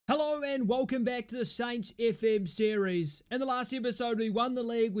and welcome back to the Saints FM series. In the last episode, we won the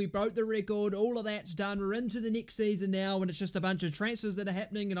league, we broke the record, all of that's done. We're into the next season now, and it's just a bunch of transfers that are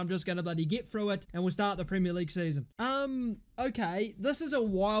happening, and I'm just going to bloody get through it, and we'll start the Premier League season. Okay, this is a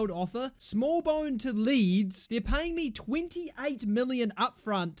wild offer. Smallbone to Leeds. They're paying me 28 million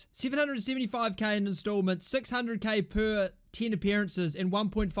upfront, 775k in installments, 600k per 10 appearances, and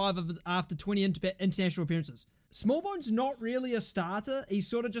 1.5 after 20 international appearances. Smallbone's not really a starter. He's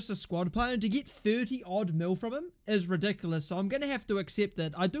sort of just a squad player, and to get 30 odd mil from him is ridiculous, so I'm going to have to accept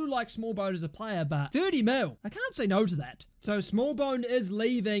it. I do like Smallbone as a player, but 30 mil, I can't say no to that. So Smallbone is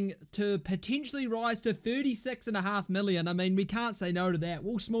leaving to potentially rise to 36.5 million. I mean, we can't say no to that.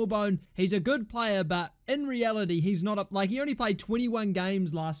 Well, Smallbone, he's a good player, but in reality, he's not he only played 21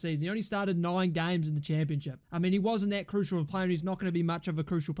 games last season. He only started 9 games in the championship. I mean, he wasn't that crucial of a player, and he's not going to be much of a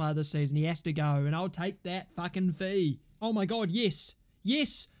crucial player this season. He has to go, and I'll take that fucking fee. Oh my god, yes.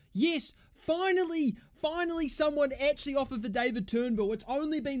 Yes. Yes. Finally someone actually offered for David Turnbull. It's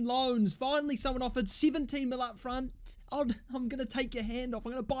only been loans. Finally someone offered 17 mil up front. I'm going to take your hand off.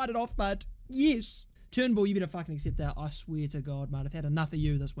 I'm going to bite it off, bud. Yes. Turnbull, you better fucking accept that. I swear to God, man. I've had enough of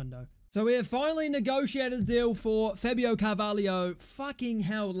you this window. So we have finally negotiated a deal for Fabio Carvalho. Fucking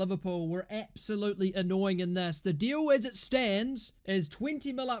hell, Liverpool. We're absolutely annoying in this. The deal as it stands is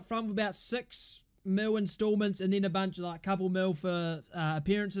 20 mil up front with about 6 mil installments, and then a bunch of couple mil for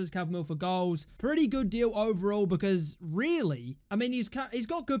appearances, couple mil for goals. Pretty good deal overall, because really, I mean, he's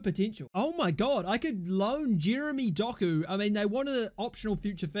got good potential. Oh my god, I could loan Jeremy Doku. I mean, they want an optional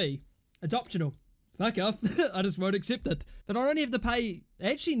future fee. It's optional. Fuck off. I just won't accept it. But I only have to pay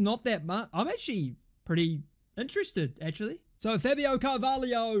actually not that much. I'm actually pretty interested, actually. So Fabio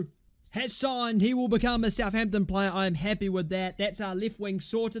Carvalho has signed. He will become a Southampton player. I am happy with that. That's our left wing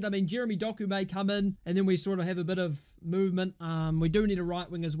sorted. I mean, Jeremy Doku may come in, and then we sort of have a bit of movement. We do need a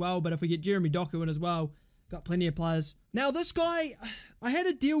right wing as well, but if we get Jeremy Doku in as well, got plenty of players. Now, this guy, I had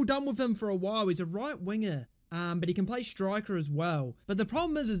a deal done with him for a while. He's a right winger, but he can play striker as well. But the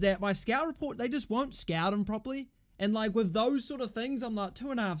problem is that my scout report, they just won't scout him properly. And with those sort of things, I'm like,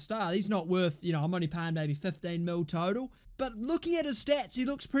 2.5 star. He's not worth, I'm only paying maybe 15 mil total. But looking at his stats, he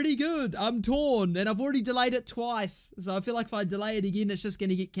looks pretty good. I'm torn, and I've already delayed it twice. So I feel like if I delay it again, it's just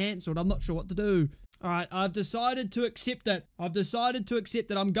going to get cancelled. I'm not sure what to do. All right, I've decided to accept it.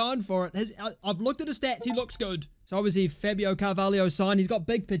 I'm going for it. I've looked at his stats. He looks good. So obviously, Fabio Carvalho signed. He's got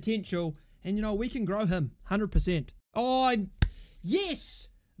big potential. And, we can grow him 100%. Oh, yes!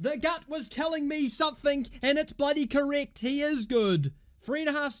 The gut was telling me something, and it's bloody correct. He is good.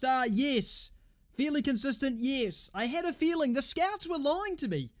 3.5 star, yes. Fairly consistent, yes. I had a feeling the scouts were lying to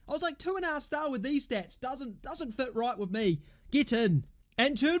me. I was like, 2.5 star with these stats. Doesn't fit right with me. Get in.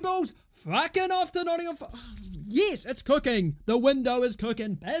 And Turnbull's fucking off to Nottingham. Yes, it's cooking. The window is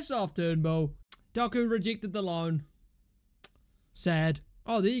cooking. Pass off, Turnbull. Doku rejected the loan. Sad.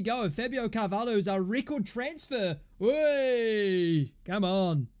 Oh, there you go. Fabio Carvalho is our record transfer. Whey! Come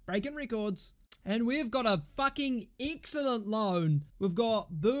on. Breaking records. And we've got a fucking excellent loan. We've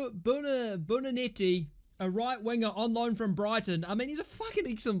got Buonanetti, a right winger on loan from Brighton. I mean, he's a fucking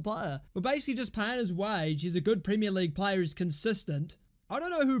excellent player. We're basically just paying his wage. He's a good Premier League player. He's consistent. I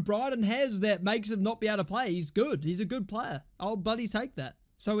don't know who Brighton has that makes him not be able to play. He's good. He's a good player. I'll bloody take that.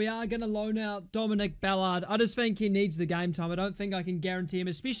 So we are going to loan out Dominic Ballard. I just think he needs the game time. I don't think I can guarantee him,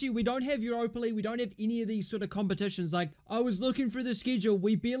 especially we don't have Europa League. We don't have any of these sort of competitions. I was looking through the schedule.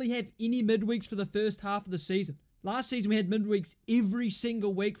 We barely have any midweeks for the first half of the season. Last season, we had midweeks every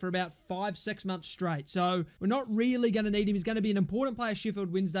single week for about 5-6 months straight. So we're not really going to need him. He's going to be an important player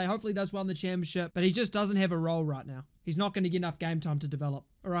Sheffield Wednesday. Hopefully he does well in the championship, but he just doesn't have a role right now. He's not going to get enough game time to develop.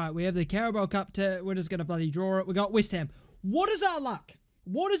 All right, we have the Carabao Cup. We're just going to bloody draw it. We got West Ham. What is our luck?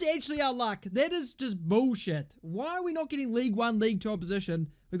 What is actually our luck? That is just bullshit. Why are we not getting League 1, League 2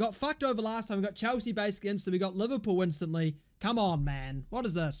 opposition? We got fucked over last time. We got Chelsea basically instant. We got Liverpool instantly. Come on, man. What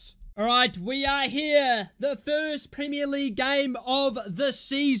is this? All right, we are here. The first Premier League game of the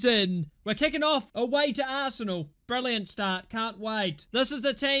season. We're kicking off away to Arsenal. Brilliant start. Can't wait. This is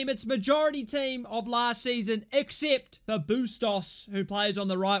the team. It's majority team of last season, except for Bustos, who plays on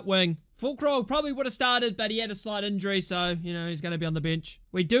the right wing. Fulcrow probably would have started, but he had a slight injury, so, he's going to be on the bench.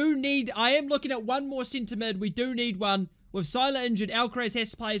 We do need, I am looking at one more centre mid. We do need one. With Siler injured, Alcaraz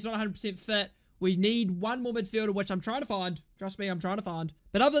has to play. He's not 100% fit. We need one more midfielder, which I'm trying to find. Trust me, I'm trying to find.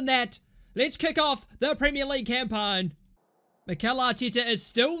 But other than that, let's kick off the Premier League campaign. Mikel Arteta is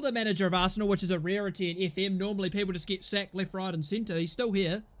still the manager of Arsenal, which is a rarity in FM. Normally, people just get sacked left, right, and centre. He's still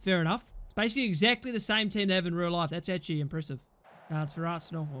here. Fair enough. It's basically exactly the same team they have in real life. That's actually impressive. It's for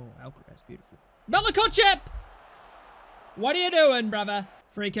Arsenal. Oh, Alcaraz, beautiful. Milikochip! What are you doing, brother?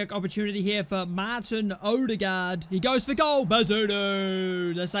 Free kick opportunity here for Martin Odegaard. He goes for goal.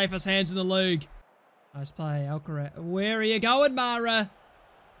 Bazunu, the safest hands in the league. Nice play, Alcaraz. Where are you going, Mara?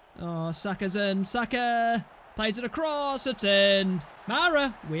 Oh, Saka's in. Saka plays it across. It's in.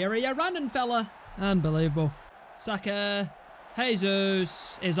 Mara, where are you running, fella? Unbelievable. Saka.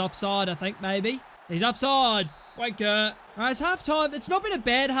 Jesus is offside, I think, maybe. He's offside. Wanker. Alright, it's half time. It's not been a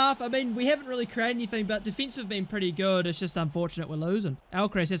bad half. I mean, we haven't really created anything, but defense have been pretty good. It's just unfortunate we're losing.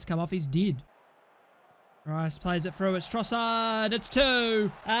 Alcaraz has to come off. He's dead. Rice plays it through. It's Trossard. It's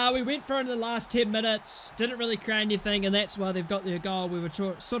 2. We went for it in the last 10 minutes. Didn't really create anything, and that's why they've got their goal. We were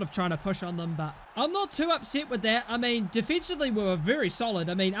sort of trying to push on them, but I'm not too upset with that. I mean, defensively, we were very solid.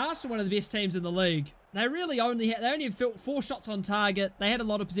 I mean, Arsenal are one of the best teams in the league. They really only had 4 shots on target. They had a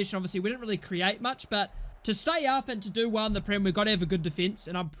lot of possession, obviously. We didn't really create much, but to stay up and to do well in the Prem, we've got to have a good defence,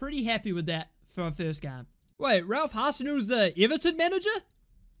 and I'm pretty happy with that for our first game. Wait, Ralph Hasenhuttl the Everton manager?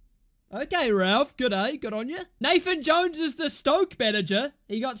 Okay, Ralph, good good on you. Nathan Jones is the Stoke manager.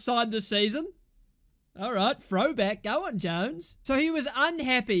 He got signed this season. All right, throwback, go on, Jones. So he was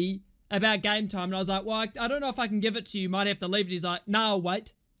unhappy about game time, and I was like, well, I don't know if I can give it to you. Might have to leave it. He's like, no, I'll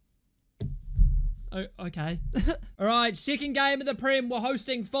wait. Oh, okay. All right, second game of the Prem. We're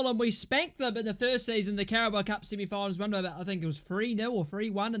hosting Fulham. We spanked them in the first season, the Carabao Cup semi-finals. Won by about, I think it was 3-0 or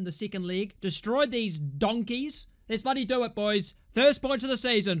 3-1 in the second leg. Destroyed these donkeys. Let's bloody do it, boys. First point of the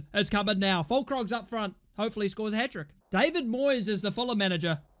season is coming now. Fulkrog's up front. Hopefully scores a hat-trick. David Moyes is the Fulham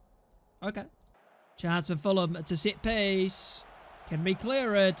manager. Okay. Chance for Fulham. It's a set piece. Can we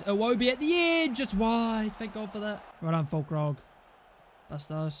clear it? Iwobi at the edge. It's wide. Thank God for that. Right on, Fulkrog.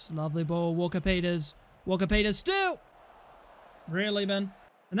 Bustos, lovely ball. Walker Peters. Walker Peters still. Really, man.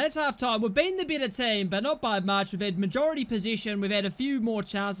 And that's half time. We've been the better team, but not by much. We've had majority possession. We've had a few more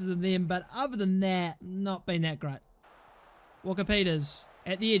chances than them, but other than that, not been that great. Walker Peters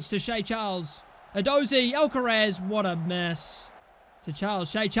at the edge to Shea Charles. Adozi, Alcaraz. What a miss. To Charles.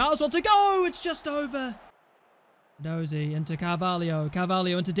 Shea Charles wants to go. It's just over. Adozi into Carvalho.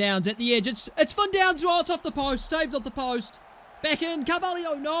 Carvalho into Downs at the edge. It's Finn Downs. Oh, it's off the post. Saves off the post. Back in,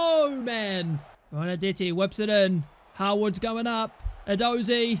 Carvalho, no, man. Bonadetti whips it in. Harwood's going up.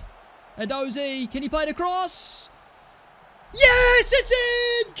 Adozi, can he play it across? Yes, it's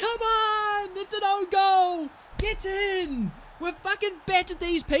in! Come on! It's an own goal! Get in! We've fucking battered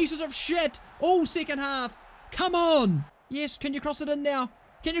these pieces of shit all second half. Come on! Yes, can you cross it in now?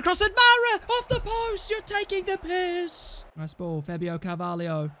 Can you cross it? Mara! Off the post! You're taking the piss! Nice ball, Fabio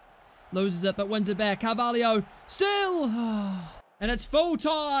Carvalho. Loses it, but wins it back. Carvalho, still. And it's full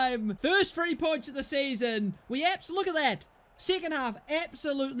time. First 3 points of the season. Look at that. Second half,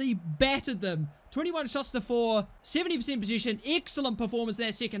 absolutely battered them. 21 shots to 4, 70% position. Excellent performance in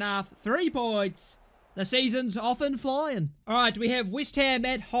that second half. 3 points. The season's off and flying. All right, we have West Ham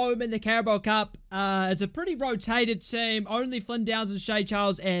at home in the Carabao Cup. It's a pretty rotated team. Only Flynn Downs and Shea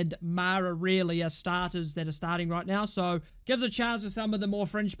Charles and Mara really are starters that are starting right now. So gives a chance for some of the more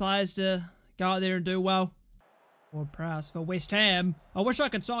fringe players to go out there and do well. Ward-Prowse for West Ham. I wish I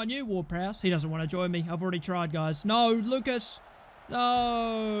could sign you, Ward-Prowse. He doesn't want to join me. I've already tried, guys. No, Lucas.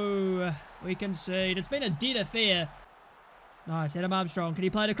 No. We concede. It's been a dead affair. Nice. Adam Armstrong. Can he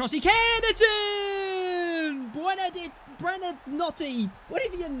play it across? He can. It's in. Buonanotte.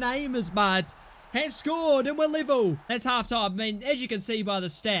 Whatever your name is, bud. Has scored and we're level. That's half time. I mean, as you can see by the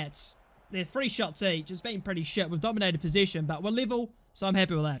stats, they're 3 shots each. It's been pretty shit. We've dominated possession, but we're level, so I'm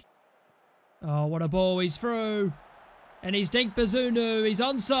happy with that. Oh, what a ball. He's through. And he's dinked Bazunu. He's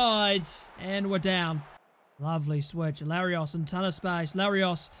onside. And we're down. Lovely switch. Larios in ton of space.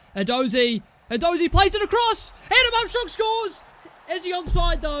 Larios. Adozi. Adozi plays it across. Adam Armstrong scores. Is he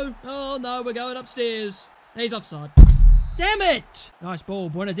onside though? Oh no, we're going upstairs. He's offside. Damn it. Nice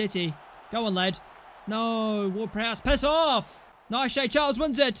ball. Bonadetti. Go on, lad. No. Ward-Prowse. Piss off. Nice. Shea Charles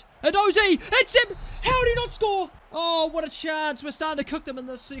wins it. Adozi. It's him. How did he not score? Oh, what a chance. We're starting to cook them in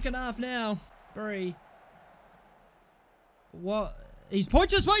the second half now. Bree. What? He's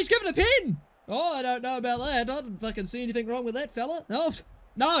points this way. He's giving a pin. Oh, I don't know about that. I didn't fucking see anything wrong with that fella. Oh,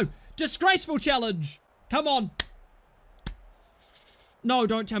 no. Disgraceful challenge. Come on. No,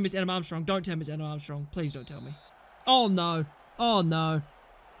 don't tell me it's Adam Armstrong. Don't tell me it's Adam Armstrong. Please don't tell me. Oh, no. Oh, no.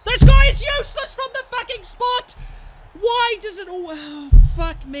 This guy is useless from the fucking spot. Why does it all... Oh,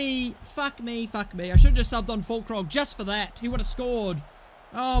 fuck me. Fuck me. Fuck me. I should have just subbed on Fulkrog just for that. He would have scored.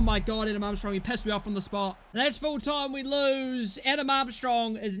 Oh my god, Adam Armstrong, he pissed me off from the spot. That's full time, we lose. Adam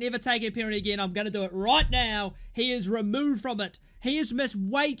Armstrong is never taking a penalty again. I'm going to do it right now. He is removed from it. He has missed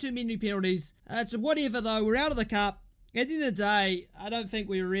way too many penalties. It's whatever though, we're out of the cup. At the end of the day, I don't think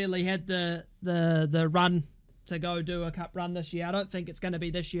we really had the run to go do a cup run this year. I don't think it's going to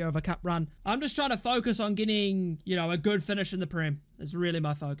be this year of a cup run. I'm just trying to focus on getting, you know, a good finish in the Prem. It's really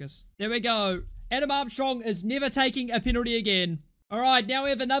my focus. There we go. Adam Armstrong is never taking a penalty again. Alright, now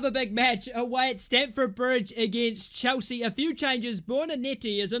we have another big match away at Stamford Bridge against Chelsea. A few changes. Borna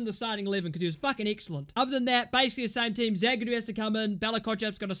Netti is in the starting 11 because he was fucking excellent. Other than that, basically the same team. Zagadou has to come in. Bella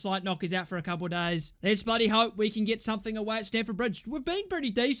Kotchap's got a slight knock. He's out for a couple of days. Let's bloody hope we can get something away at Stamford Bridge. We've been pretty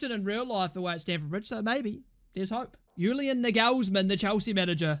decent in real life away at Stamford Bridge, so maybe there's hope. Julian Nagelsmann, the Chelsea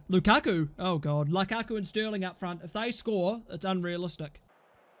manager. Lukaku. Oh god. Lukaku and Sterling up front. If they score, it's unrealistic.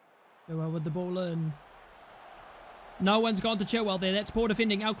 Well, with the ball in. No one's gone to Chilwell there. That's poor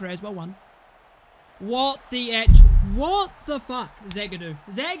defending. Alcaraz, well won. What the fuck? Zagadou.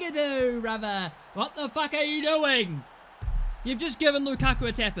 Zagadou, brother. What the fuck are you doing? You've just given Lukaku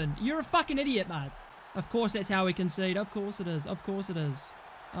a tap-in. You're a fucking idiot, mate. Of course that's how we concede. Of course it is. Of course it is.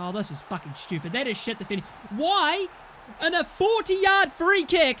 Oh, this is fucking stupid. That is shit defending. Why, in a 40-yard free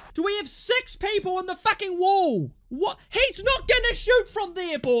kick, do we have 6 people on the fucking wall? What? He's not gonna shoot from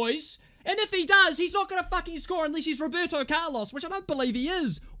there, boys. And if he does, he's not going to fucking score unless he's Roberto Carlos, which I don't believe he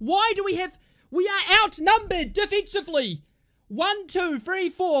is. Why do we are outnumbered defensively. 1, 2, 3,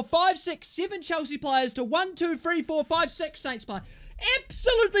 4, 5, 6, 7 Chelsea players to 1, 2, 3, 4, 5, 6 Saints players.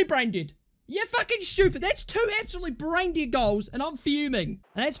 Absolutely brain dead. You're fucking stupid. That's 2 absolutely brain dead goals, and I'm fuming.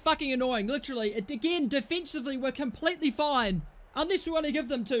 And that's fucking annoying. Literally, again, defensively, we're completely fine. Unless we want to give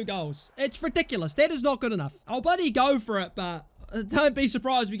them 2 goals. It's ridiculous. That is not good enough. I'll bloody go for it, but don't be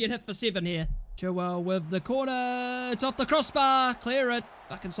surprised we get hit for 7 here. Chilwell with the corner. It's off the crossbar. Clear it.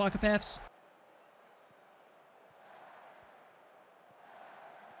 Fucking psychopaths.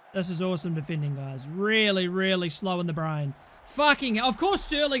 This is awesome defending, guys. Really, really slow in the brain. Fucking hell. Of course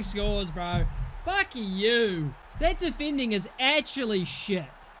Sterling scores, bro. Fuck you. That defending is actually shit.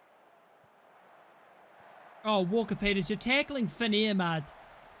 Oh, Walker Peters, you're tackling Finnear, mate.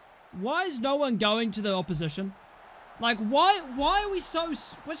 Why is no one going to the opposition? Like, why are we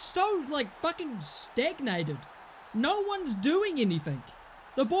we're so, like, fucking stagnated. No one's doing anything.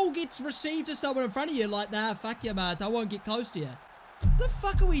 The ball gets received to someone in front of you, like, nah, fuck you, mate, I won't get close to you. What the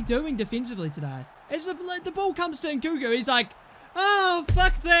fuck are we doing defensively today? As the ball comes to Nkuku, he's like, oh,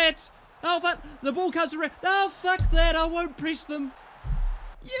 fuck that. Oh, fuck. The ball comes around. Oh, fuck that. I won't press them.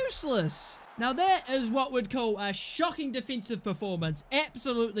 Useless. Now that is what we'd call a shocking defensive performance.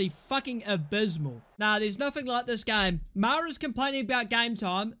 Absolutely fucking abysmal. Nah, there's nothing like this game. Mara's complaining about game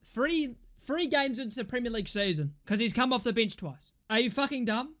time. Three games into the Premier League season. Because he's come off the bench twice. Are you fucking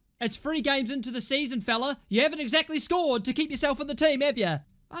dumb? It's 3 games into the season, fella. You haven't exactly scored to keep yourself in the team, have you?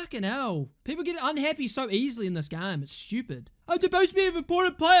 Fucking hell. People get unhappy so easily in this game. It's stupid. I'm supposed to be an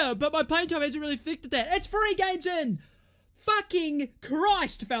important player, but my playing time hasn't really affected that. It's 3 games in. Fucking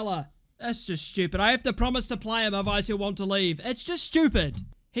Christ, fella. That's just stupid. I have to promise to play him, otherwise he'll want to leave. It's just stupid.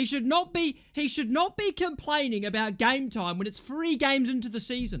 He should not be complaining about game time when it's 3 games into the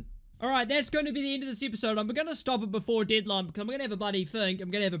season. Alright, that's going to be the end of this episode. I'm going to stop it before deadline because I'm going to have a bloody think.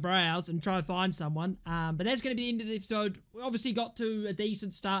 I'm going to have a browse and try to find someone. But that's going to be the end of the episode. We obviously got to a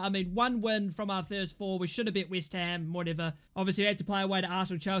decent start. I mean, 1 win from our first 4. We should have bet West Ham, whatever. Obviously, we had to play away to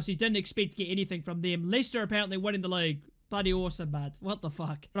Arsenal, Chelsea. Didn't expect to get anything from them. Leicester apparently winning the league. Bloody awesome, bud. What the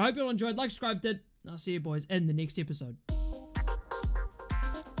fuck? But I hope you all enjoyed. Like, subscribe, did. I'll see you boys in the next episode.